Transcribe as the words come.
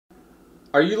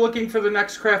Are you looking for the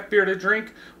next craft beer to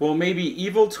drink? Well, maybe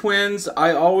Evil Twins,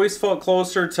 I always felt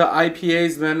closer to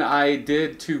IPAs than I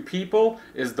did to People,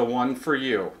 is the one for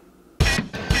you.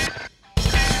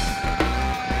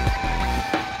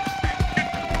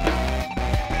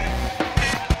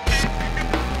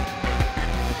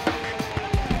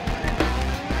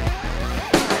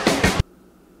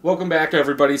 Welcome back,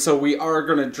 everybody. So we are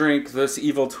going to drink this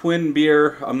Evil Twin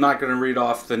beer. I'm not going to read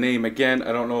off the name again.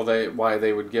 I don't know why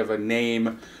they would give a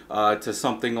name to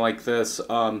something like this.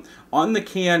 On the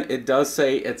can, it does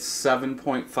say it's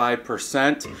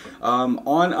 7.5%.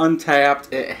 On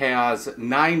Untapped, it has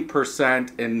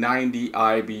 9% and 90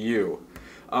 IBU.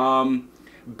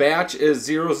 Batch is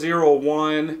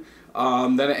 001.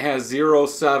 Then it has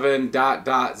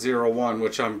 07.01,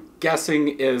 which I'm guessing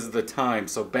is the time.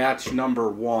 So batch number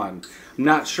 1. I'm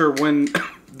not sure when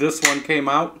this one came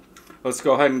out. Let's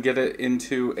go ahead and get it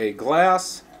into a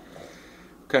glass.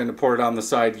 Kind of pour it on the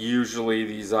side. Usually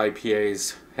these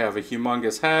IPAs have a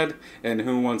humongous head, and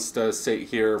who wants to sit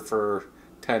here for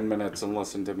 10 minutes and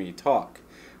listen to me talk?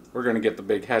 We're going to get the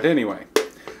big head anyway.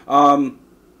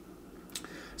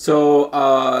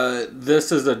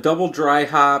 This is a double dry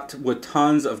hopped with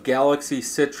tons of Galaxy,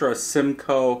 Citra,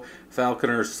 Simcoe,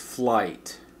 Falconer's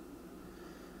Flight.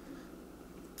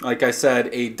 Like I said,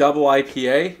 a double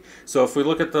IPA. So if we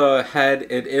look at the head,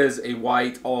 it is a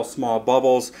white, all small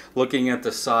bubbles. Looking at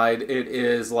the side, it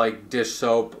is like dish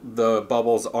soap. The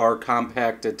bubbles are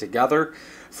compacted together.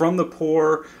 From the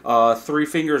pour, 3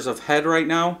 fingers of head right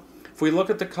now. If we look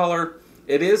at the color,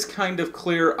 it is kind of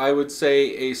clear. I would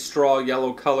say a straw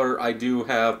yellow color. I do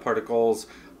have particles,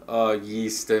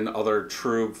 yeast and other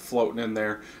trub floating in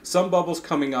there. Some bubbles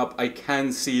coming up. I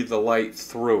can see the light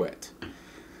through it.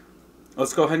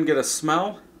 Let's go ahead and get a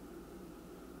smell.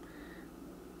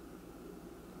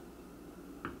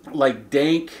 Like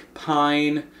dank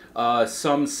pine,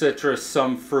 some citrus,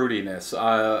 some fruitiness.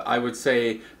 I would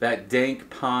say that dank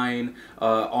pine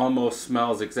almost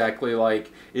smells exactly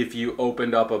like if you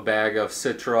opened up a bag of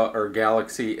Citra or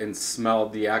Galaxy and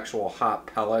smelled the actual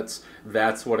hop pellets.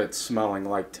 That's what it's smelling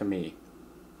like to me.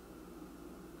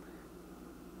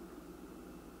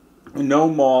 No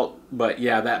malt, but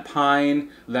yeah, that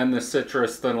pine, then the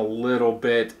citrus, then a little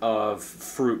bit of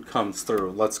fruit comes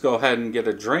through. Let's go ahead and get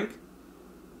a drink.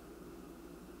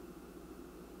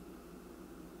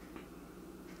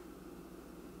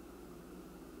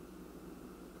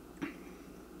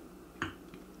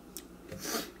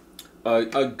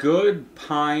 A good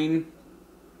pine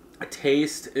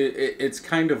taste. It's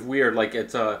kind of weird. Like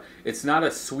it's not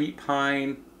a sweet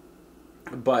pine,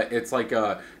 but it's like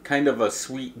a kind of a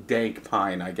sweet dank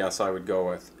pine, I guess I would go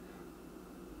with.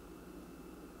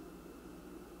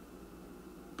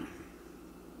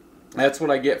 That's what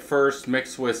I get first,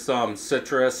 mixed with some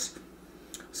citrus,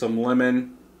 some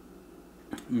lemon,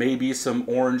 maybe some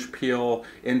orange peel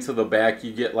into the back.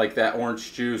 You get like that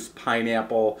orange juice,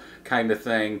 pineapple kind of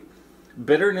thing.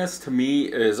 Bitterness to me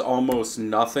is almost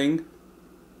nothing.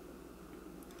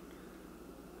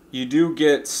 You do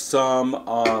get some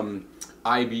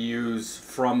IBUs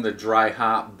from the dry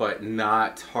hop, but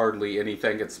not hardly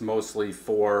anything. It's mostly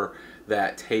for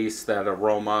that taste, that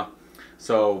aroma.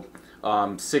 So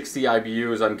 60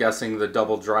 IBUs, I'm guessing the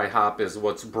double dry hop is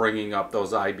what's bringing up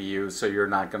those IBUs, so you're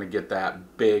not going to get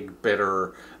that big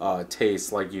bitter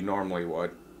taste like you normally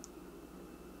would.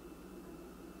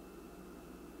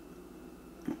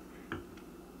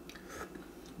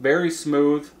 Very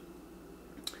smooth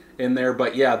in there,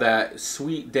 but yeah, that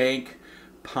sweet dank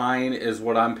pine is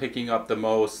what I'm picking up the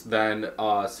most, then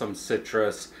some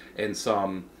citrus and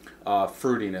some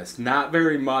fruitiness. Not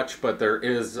very much, but there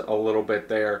is a little bit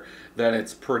there. Then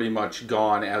it's pretty much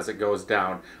gone as it goes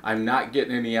down. I'm not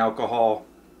getting any alcohol.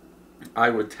 I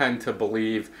would tend to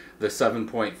believe the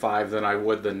 7.5 than I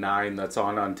would the 9 that's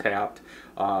on Untapped.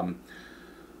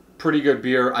 Pretty good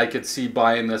beer. I could see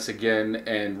buying this again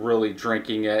and really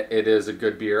drinking it. It is a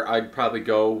good beer. I'd probably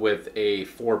go with a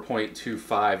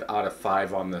 4.25 out of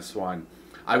 5 on this one.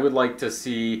 I would like to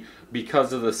see,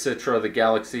 because of the Citra, the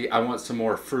Galaxy, I want some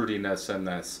more fruitiness in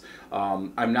this.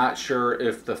 I'm not sure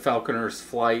if the Falconer's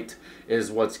Flight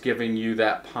is what's giving you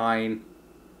that pine.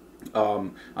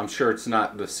 I'm sure it's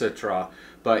not the Citra,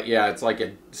 but yeah, it's like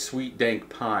a sweet dank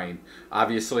pine.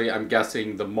 Obviously, I'm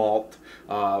guessing the malt,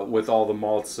 with all the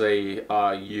malts they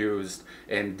used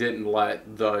and didn't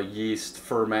let the yeast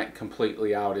ferment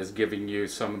completely out, is giving you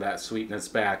some of that sweetness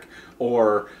back,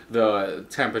 or the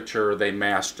temperature they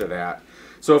mashed it at.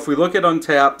 So if we look at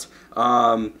Untapped,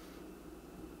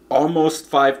 almost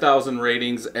 5,000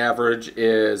 ratings, average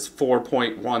is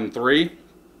 4.13.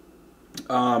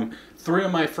 Three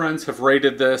of my friends have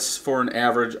rated this for an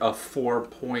average of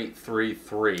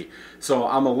 4.33. So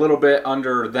I'm a little bit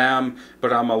under them,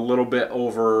 but I'm a little bit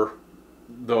over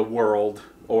the world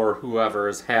or whoever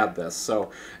has had this.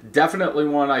 So definitely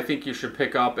one I think you should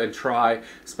pick up and try,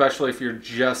 especially if you're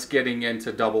just getting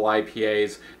into double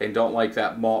IPAs and don't like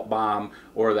that malt bomb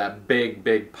or that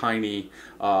big piney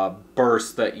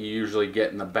burst that you usually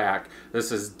get in the back.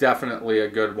 This is definitely a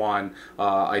good one.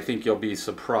 I think you'll be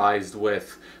surprised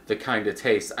with the kind of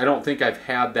taste. I don't think I've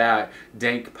had that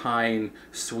dank pine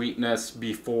sweetness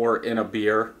before in a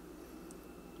beer.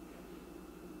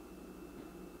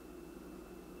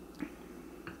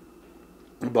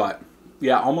 But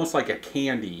yeah, almost like a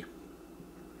candy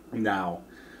now.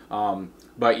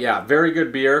 But yeah, very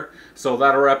good beer. So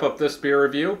that'll wrap up this beer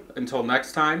review. Until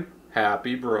next time,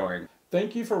 happy brewing.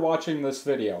 Thank you for watching this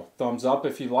video. Thumbs up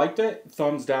if you liked it,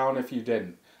 thumbs down if you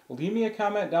didn't. Leave me a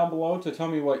comment down below to tell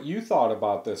me what you thought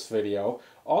about this video.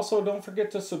 Also, don't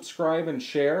forget to subscribe and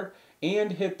share,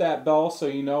 and hit that bell so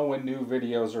you know when new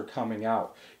videos are coming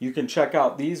out. You can check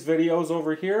out these videos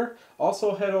over here.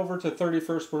 Also head over to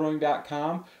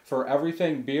 31stbrewing.com for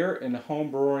everything beer and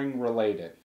home brewing related.